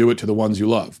when you do it to the ones you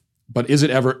love. But is it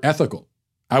ever ethical?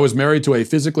 I was married to a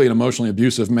physically and emotionally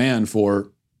abusive man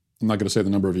for, I'm not going to say the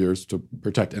number of years to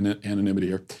protect anonymity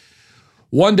here.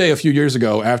 One day a few years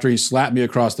ago, after he slapped me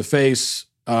across the face,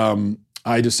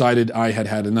 I decided I had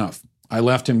had enough. I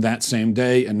left him that same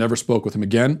day and never spoke with him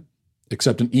again,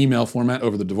 except in email format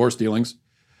over the divorce dealings.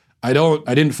 I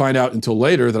didn't find out until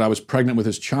later that I was pregnant with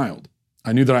his child.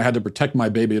 I knew that I had to protect my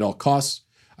baby at all costs.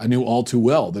 I knew all too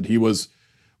well that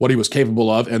what he was capable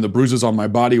of, and the bruises on my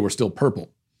body were still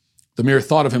purple. The mere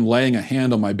thought of him laying a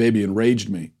hand on my baby enraged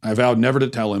me. I vowed never to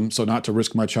tell him, so not to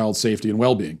risk my child's safety and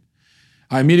well-being.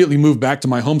 I immediately moved back to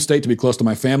my home state to be close to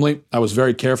my family. I was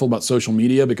very careful about social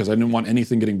media because I didn't want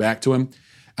anything getting back to him.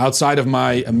 Outside of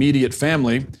my immediate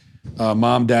family,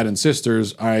 mom, dad, and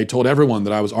sisters, I told everyone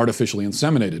that I was artificially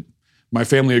inseminated. My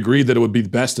family agreed that it would be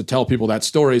best to tell people that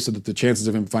story so that the chances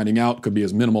of him finding out could be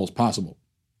as minimal as possible.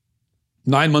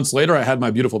 9 months later, I had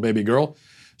my beautiful baby girl.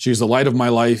 She's the light of my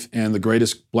life and the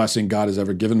greatest blessing God has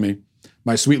ever given me.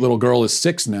 My sweet little girl is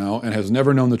 6 now and has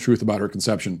never known the truth about her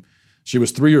conception. She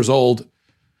was 3 years old.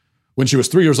 When she was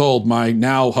 3 years old, my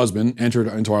now husband entered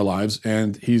into our lives,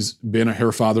 and he's been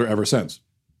her father ever since.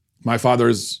 My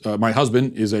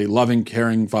husband is a loving,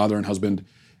 caring father and husband,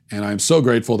 and I'm so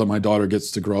grateful that my daughter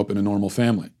gets to grow up in a normal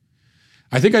family.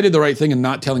 I think I did the right thing in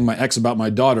not telling my ex about my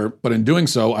daughter, but in doing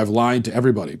so, I've lied to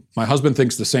everybody. My husband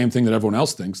thinks the same thing that everyone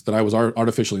else thinks, that I was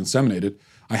artificially inseminated.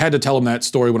 I had to tell him that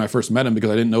story when I first met him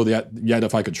because I didn't know yet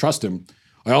if I could trust him.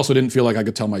 I also didn't feel like I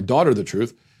could tell my daughter the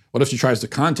truth. What if she tries to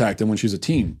contact him when she's a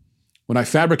teen? When I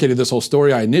fabricated this whole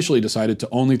story, I initially decided to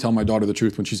only tell my daughter the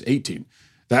truth when she's 18.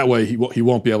 That way, he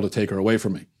won't be able to take her away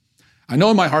from me. I know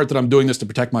in my heart that I'm doing this to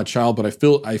protect my child, but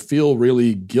I feel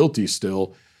really guilty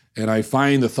still, and I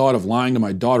find the thought of lying to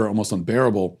my daughter almost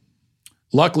unbearable.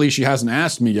 Luckily, she hasn't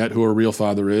asked me yet who her real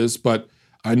father is, but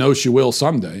I know she will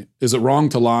someday. Is it wrong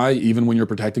to lie even when you're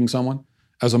protecting someone?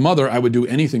 As a mother, I would do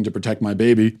anything to protect my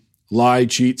baby, lie,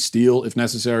 cheat, steal if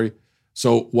necessary.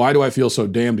 So why do I feel so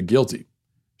damned guilty?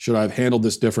 Should I have handled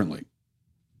this differently?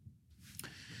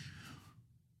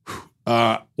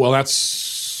 Well,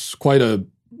 that's quite a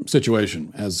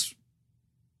situation, as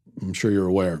I'm sure you're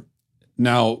aware.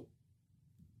 Now,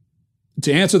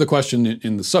 to answer the question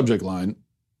in the subject line,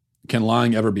 can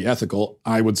lying ever be ethical?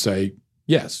 I would say,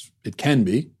 yes, it can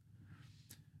be.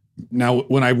 Now,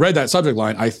 when I read that subject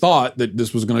line, I thought that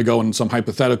this was going to go in some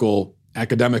hypothetical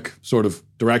academic sort of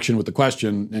direction with the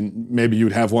question, and maybe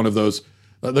you'd have one of those.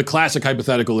 The classic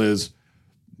hypothetical is,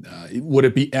 would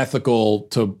it be ethical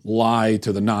to lie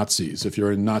to the Nazis if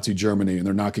you're in Nazi Germany and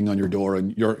they're knocking on your door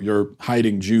and you're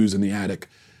hiding Jews in the attic?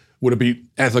 Would it be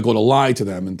ethical to lie to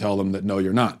them and tell them that no,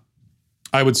 you're not?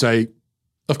 I would say,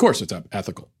 of course it's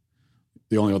ethical.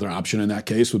 The only other option in that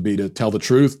case would be to tell the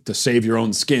truth, to save your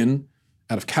own skin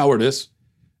out of cowardice,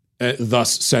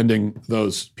 thus sending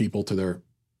those people to their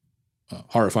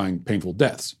horrifying, painful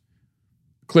deaths.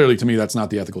 Clearly, to me, that's not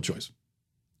the ethical choice.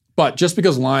 But just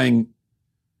because lying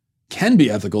can be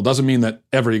ethical doesn't mean that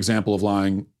every example of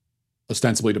lying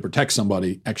ostensibly to protect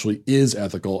somebody actually is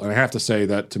ethical. And I have to say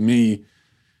that, to me,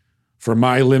 from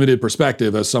my limited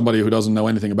perspective as somebody who doesn't know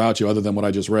anything about you other than what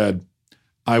I just read,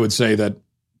 I would say that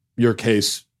your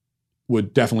case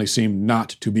would definitely seem not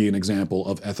to be an example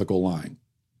of ethical lying.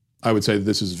 I would say that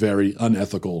this is very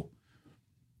unethical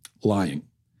lying.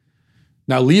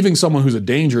 Now, leaving someone who's a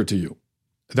danger to you,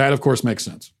 that of course makes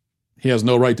sense. He has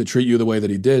no right to treat you the way that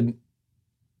he did.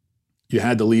 You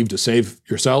had to leave to save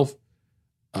yourself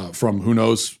from who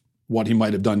knows what he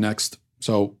might have done next.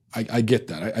 So I get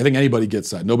that. I think anybody gets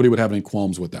that. Nobody would have any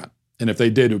qualms with that. And if they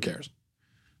did, who cares?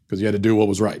 Because you had to do what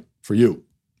was right for you,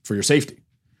 for your safety.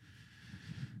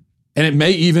 And it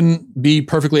may even be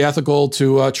perfectly ethical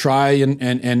to try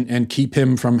and keep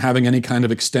him from having any kind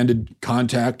of extended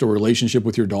contact or relationship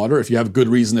with your daughter. If you have good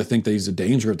reason to think that he's a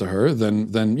danger to her,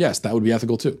 then yes, that would be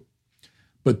ethical too.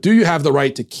 But do you have the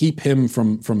right to keep him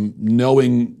from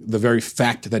knowing the very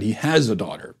fact that he has a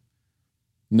daughter?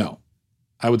 No.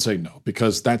 I would say no,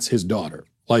 because that's his daughter,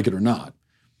 like it or not.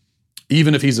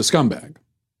 Even if he's a scumbag,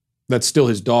 that's still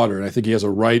his daughter, and I think he has a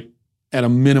right, at a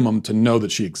minimum, to know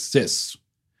that she exists.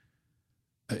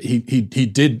 He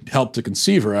did help to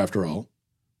conceive her, after all.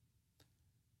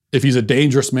 If he's a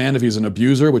dangerous man, if he's an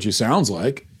abuser, which he sounds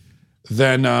like,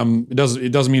 then it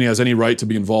doesn't mean he has any right to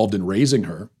be involved in raising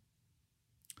her.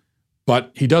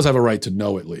 But he does have a right to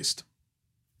know, at least.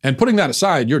 And putting that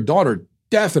aside, your daughter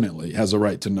definitely has a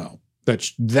right to know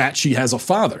that she has a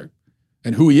father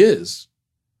and who he is,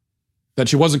 that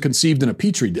she wasn't conceived in a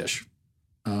petri dish.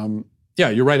 Yeah,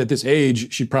 you're right. At this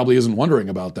age, she probably isn't wondering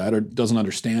about that or doesn't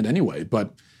understand anyway.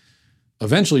 But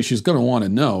eventually, she's going to want to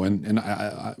know, and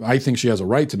I think she has a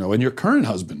right to know. And your current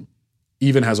husband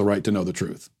even has a right to know the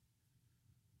truth.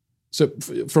 So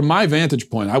from my vantage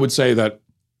point, I would say that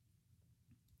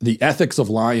the ethics of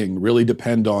lying really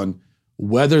depend on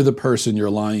whether the person you're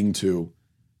lying to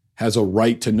has a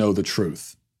right to know the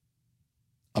truth.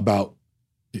 about,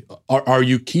 are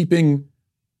you keeping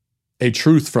a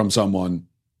truth from someone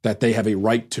that they have a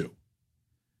right to?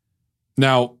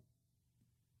 Now,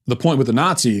 the point with the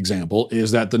Nazi example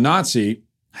is that the Nazi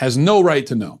has no right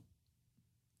to know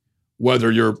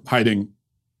whether you're hiding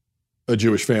a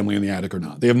Jewish family in the attic or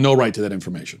not. They have no right to that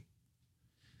information.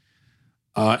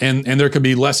 And there could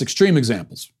be less extreme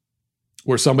examples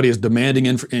where somebody is demanding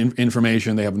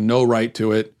information, they have no right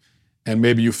to it, and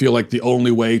maybe you feel like the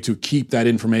only way to keep that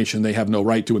information they have no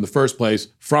right to in the first place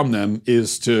from them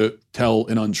is to tell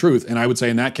an untruth. And I would say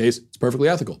in that case, it's perfectly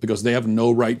ethical because they have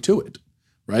no right to it,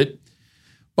 right?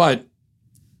 But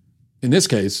in this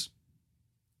case,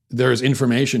 there's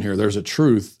information here, there's a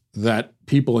truth that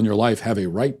people in your life have a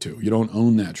right to. You don't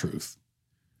own that truth.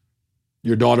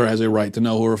 Your daughter has a right to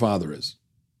know who her father is.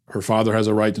 Her father has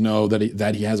a right to know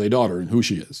that he has a daughter and who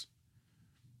she is.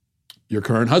 Your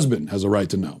current husband has a right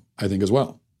to know, I think, as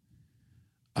well.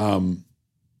 And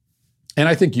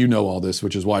I think you know all this,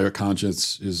 which is why your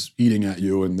conscience is eating at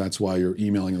you, and that's why you're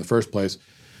emailing in the first place.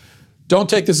 Don't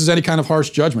take this as any kind of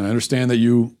harsh judgment. I understand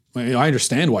I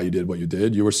understand why you did what you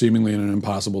did. You were seemingly in an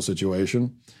impossible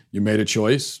situation. You made a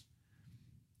choice.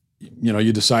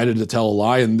 You decided to tell a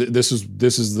lie, and this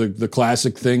is the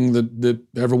classic thing that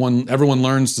everyone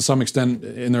learns to some extent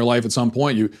in their life at some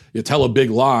point. You tell a big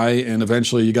lie, and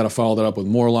eventually you got to follow that up with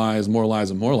more lies, and more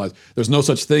lies. There's no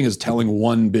such thing as telling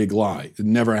one big lie. It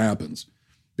never happens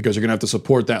because you're going to have to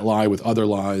support that lie with other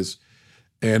lies,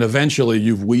 and eventually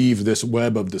you've weaved this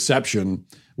web of deception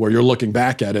where you're looking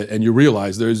back at it and you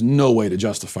realize there's no way to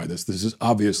justify this. This is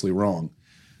obviously wrong,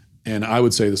 and I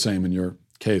would say the same in your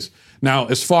case. Now,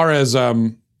 as far as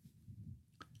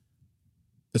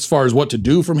what to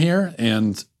do from here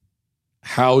and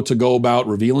how to go about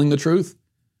revealing the truth,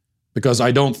 because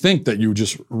I don't think that you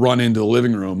just run into the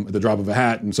living room at the drop of a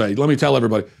hat and say, let me tell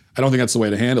everybody. I don't think that's the way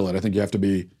to handle it. I think you have to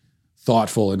be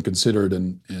thoughtful and considered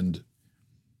and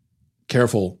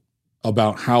careful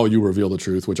about how you reveal the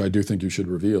truth, which I do think you should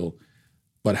reveal.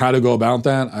 But how to go about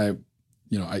that,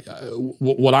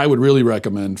 what I would really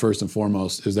recommend first and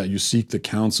foremost is that you seek the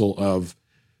counsel of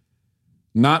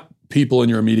not people in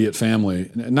your immediate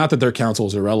family. Not that their counsel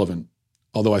is irrelevant,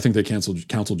 although I think they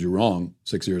counseled you wrong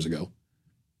 6 years ago.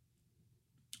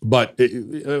 But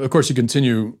of course, you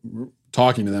continue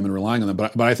talking to them and relying on them.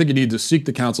 But I think you need to seek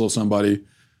the counsel of somebody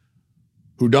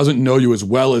who doesn't know you as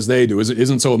well as they do,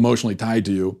 isn't so emotionally tied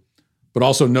to you, but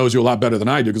also knows you a lot better than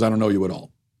I do because I don't know you at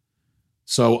all.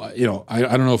 So, I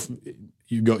don't know if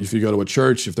you go to a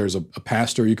church, if there's a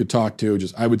pastor you could talk to,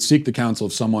 I would seek the counsel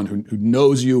of someone who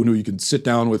knows you and who you can sit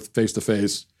down with face to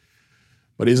face,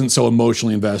 but isn't so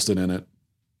emotionally invested in it,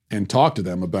 and talk to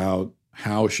them about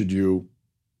how should you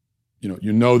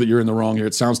know that you're in the wrong here.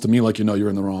 It sounds to me like you're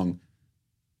in the wrong.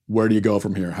 Where do you go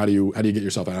from here? How do you get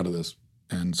yourself out of this?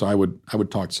 And so I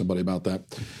would talk to somebody about that.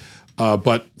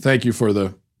 But thank you for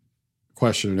the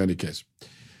question in any case.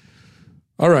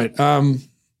 All right.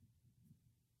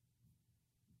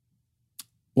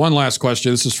 One last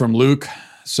question. This is from Luke.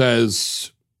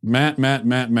 Says, Matt.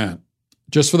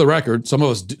 Just for the record, some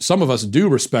of us do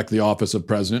respect the office of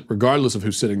president, regardless of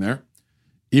who's sitting there.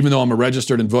 Even though I'm a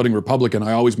registered and voting Republican,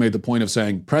 I always made the point of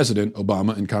saying President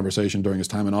Obama in conversation during his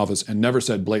time in office, and never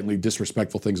said blatantly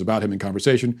disrespectful things about him in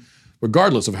conversation,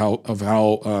 regardless of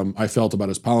how I felt about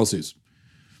his policies.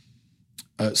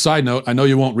 Side note, I know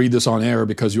you won't read this on air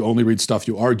because you only read stuff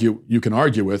you can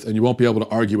argue with, and you won't be able to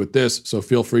argue with this, so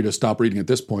feel free to stop reading at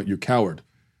this point, you coward.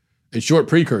 A short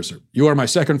precursor. You are my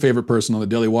second favorite person on the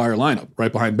Daily Wire lineup,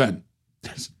 right behind Ben.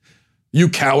 You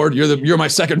coward, you're my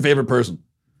second favorite person.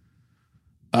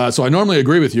 So I normally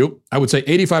agree with you. I would say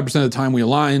 85% of the time we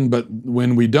align, but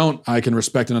when we don't, I can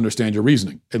respect and understand your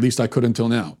reasoning. At least I could until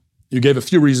now. You gave a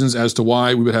few reasons as to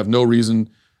why we would have no reason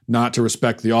not to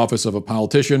respect the office of a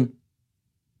politician.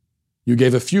 You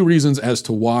gave a few reasons as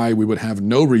to why we would have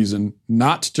no reason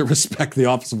not to respect the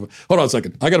office of... Hold on a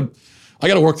second. I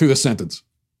gotta work through this sentence.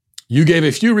 You gave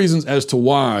a few reasons as to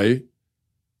why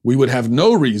we would have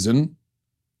no reason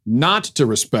not to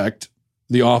respect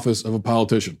the office of a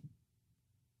politician.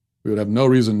 We would have no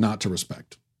reason not to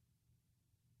respect.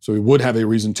 So we would have a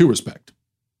reason to respect.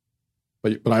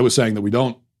 But I was saying that we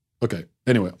don't. Okay.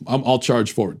 Anyway, I'll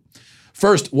charge forward.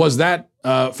 First was that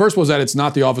it's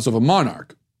not the office of a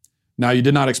monarch. Now, you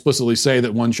did not explicitly say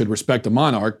that one should respect a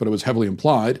monarch, but it was heavily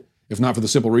implied, if not for the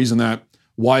simple reason that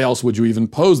why else would you even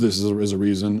pose this as a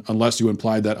reason unless you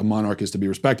implied that a monarch is to be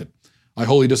respected? I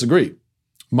wholly disagree.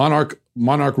 Monarch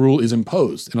rule is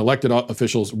imposed, and elected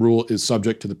officials' rule is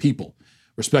subject to the people.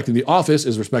 Respecting the office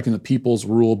is respecting the people's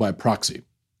rule by proxy.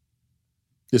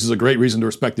 This is a great reason to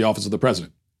respect the office of the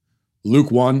president. Luke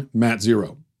 1, Matt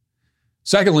 0.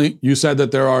 Secondly, you said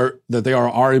that they are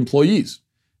our employees.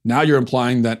 Now you're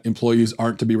implying that employees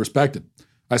aren't to be respected.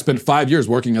 I spent 5 years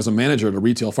working as a manager at a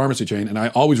retail pharmacy chain, and I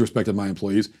always respected my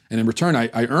employees, and in return, I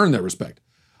earned their respect.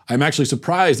 I'm actually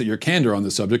surprised at your candor on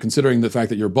this subject, considering the fact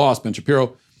that your boss, Ben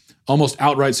Shapiro, almost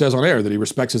outright says on air that he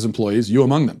respects his employees, you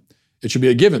among them. It should be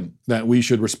a given that we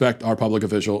should respect our public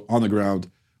official on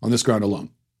this ground alone.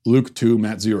 Luke 2,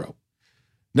 Matt 0.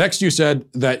 Next, you said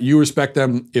that you respect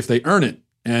them if they earn it,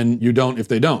 and you don't if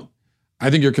they don't. I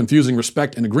think you're confusing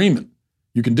respect and agreement.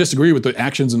 You can disagree with the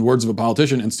actions and words of a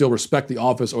politician and still respect the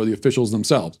office or the officials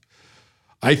themselves.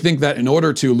 I think that in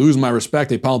order to lose my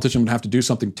respect, a politician would have to do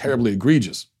something terribly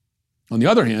egregious. On the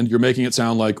other hand, you're making it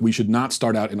sound like we should not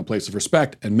start out in a place of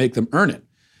respect and make them earn it.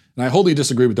 And I wholly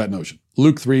disagree with that notion.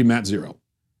 Luke 3, Matt 0.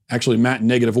 Actually, Matt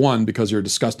 -1 because you're a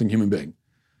disgusting human being.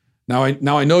 Now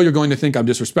I know you're going to think I'm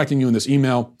disrespecting you in this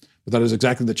email, but that is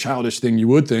exactly the childish thing you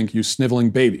would think, you sniveling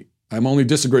baby. I'm only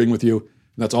disagreeing with you, and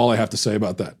that's all I have to say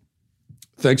about that.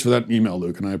 Thanks for that email,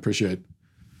 Luke, and I appreciate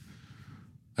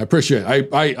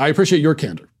your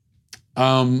candor.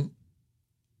 But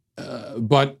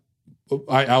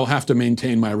I'll have to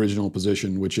maintain my original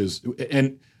position, which is,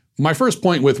 and my first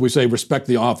point we say respect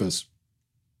the office.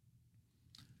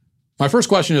 My first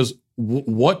question is,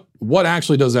 what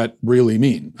actually does that really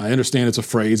mean? I understand it's a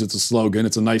phrase, it's a slogan,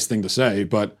 it's a nice thing to say,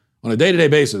 but on a day-to-day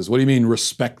basis, what do you mean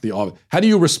respect the office? How do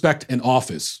you respect an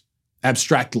office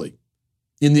abstractly?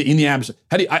 In the abstract,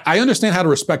 I understand how to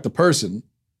respect the person,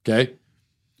 okay?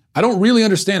 I don't really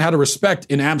understand how to respect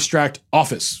an abstract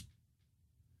office.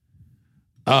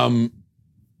 So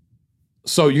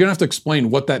you're gonna have to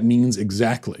explain what that means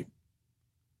exactly.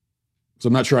 So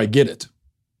I'm not sure I get it.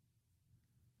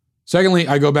 Secondly,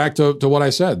 I go back to what I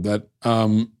said, that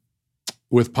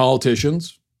with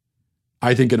politicians,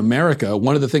 I think in America,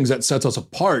 one of the things that sets us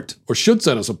apart, or should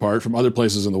set us apart from other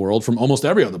places in the world, from almost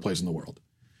every other place in the world,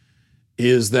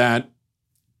 is that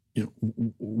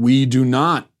we do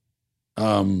not,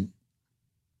 we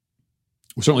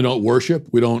certainly don't worship,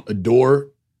 we don't adore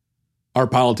our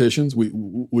politicians.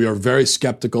 We are very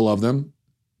skeptical of them.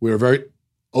 We are very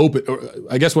open.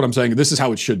 I guess what I'm saying, this is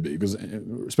how it should be, because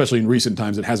especially in recent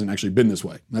times, it hasn't actually been this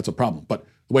way. That's a problem. But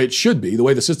the way it should be, the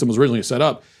way the system was originally set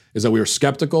up, is that we are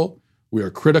skeptical, we are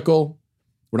critical,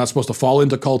 we're not supposed to fall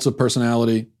into cults of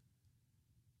personality.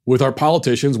 With our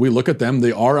politicians, we look at them,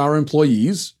 they are our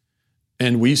employees,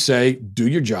 and we say, do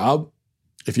your job.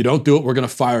 If you don't do it, we're going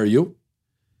to fire you.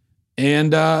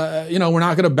 And, we're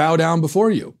not going to bow down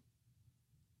before you.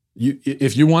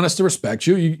 If you want us to respect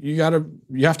you, you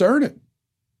have to earn it.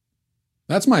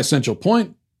 That's my essential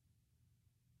point.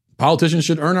 Politicians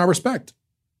should earn our respect.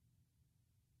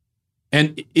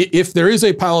 And if there is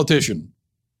a politician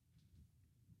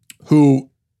who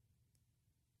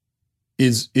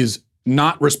is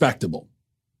not respectable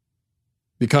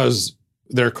because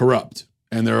they're corrupt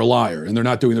and they're a liar and they're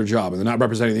not doing their job and they're not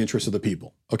representing the interests of the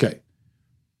people, okay.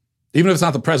 Even if it's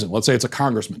not the president, let's say it's a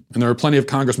congressman, and there are plenty of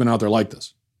congressmen out there like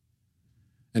this,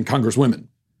 and congresswomen.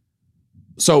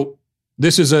 So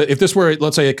if this were,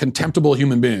 let's say, a contemptible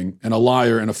human being and a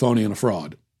liar and a phony and a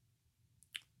fraud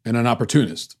and an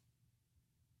opportunist,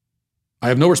 I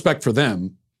have no respect for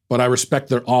them, but I respect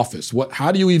their office.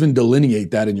 How do you even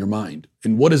delineate that in your mind?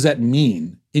 And what does that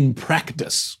mean in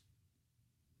practice?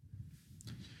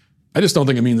 I just don't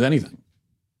think it means anything.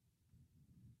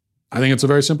 I think it's a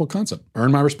very simple concept.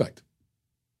 Earn my respect.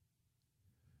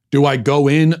 Do I go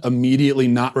in immediately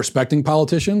not respecting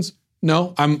politicians?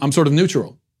 No, I'm sort of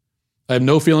neutral. I have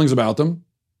no feelings about them.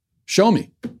 Show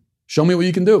me. Show me what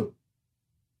you can do.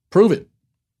 Prove it.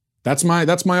 That's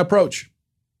my approach.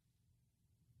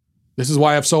 This is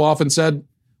why I've so often said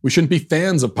we shouldn't be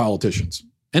fans of politicians,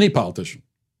 any politician.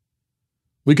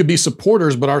 We could be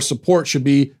supporters, but our support should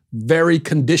be very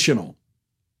conditional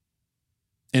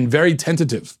and very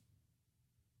tentative.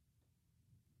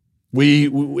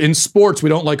 In sports, we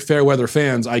don't like fair weather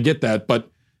fans. I get that, but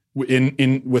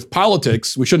with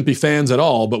politics, we shouldn't be fans at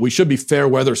all, but we should be fair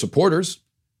weather supporters.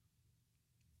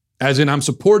 As in, I'm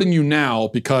supporting you now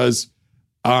because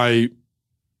I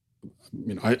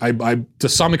to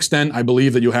some extent, I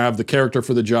believe that you have the character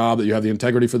for the job, that you have the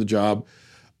integrity for the job.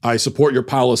 I support your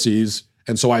policies,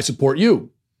 and so I support you.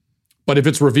 But if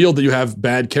it's revealed that you have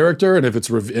bad character, and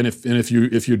if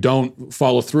you don't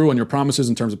follow through on your promises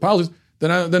in terms of policies,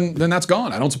 then that's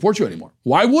gone. I don't support you anymore.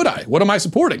 Why would I? What am I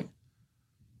supporting?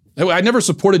 I never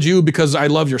supported you because I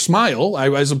love your smile.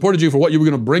 I supported you for what you were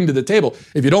going to bring to the table.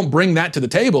 If you don't bring that to the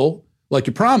table like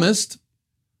you promised,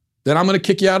 then I'm going to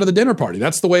kick you out of the dinner party.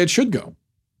 That's the way it should go.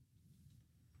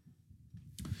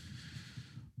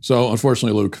 So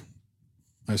unfortunately, Luke,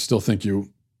 I still think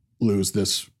you lose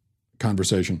this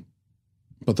conversation.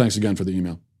 But thanks again for the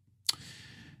email.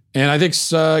 And I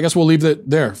guess we'll leave it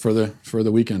there for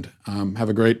the weekend. Have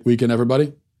a great weekend,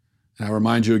 everybody. And I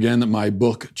remind you again that my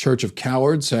book, Church of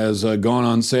Cowards, has gone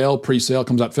on sale. Pre-sale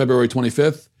comes out February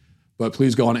 25th. But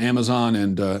please go on Amazon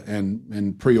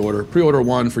and pre-order. Pre-order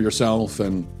one for yourself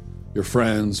and your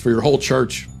friends, for your whole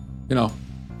church. You know,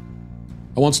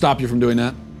 I won't stop you from doing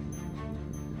that.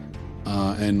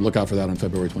 And look out for that on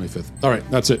February 25th. All right,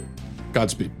 that's it.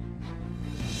 Godspeed.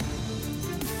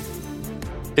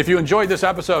 If you enjoyed this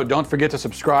episode, don't forget to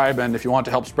subscribe. And if you want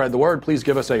to help spread the word, please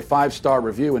give us a 5-star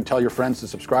review and tell your friends to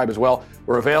subscribe as well.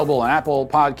 We're available on Apple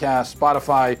Podcasts,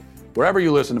 Spotify, wherever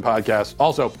you listen to podcasts.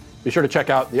 Also, be sure to check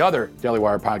out the other Daily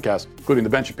Wire podcasts, including The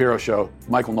Ben Shapiro Show,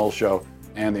 Michael Knowles Show,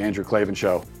 and The Andrew Klavan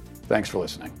Show. Thanks for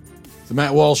listening. The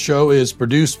Matt Walsh Show is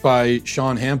produced by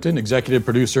Sean Hampton, executive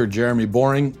producer Jeremy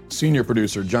Boring, senior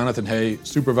producer Jonathan Hay,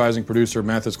 supervising producer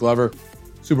Mathis Glover,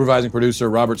 supervising producer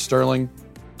Robert Sterling,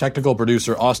 technical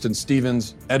producer Austin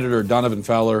Stevens, editor Donovan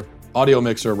Fowler, audio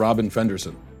mixer Robin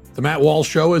Fenderson. The Matt Walsh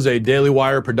Show is a Daily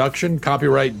Wire production,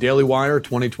 copyright Daily Wire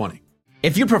 2020.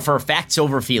 If you prefer facts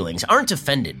over feelings, aren't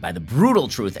offended by the brutal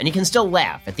truth, and you can still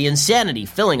laugh at the insanity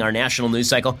filling our national news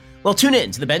cycle, well, tune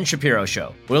in to The Ben Shapiro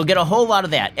Show. We'll get a whole lot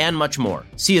of that and much more.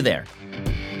 See you there.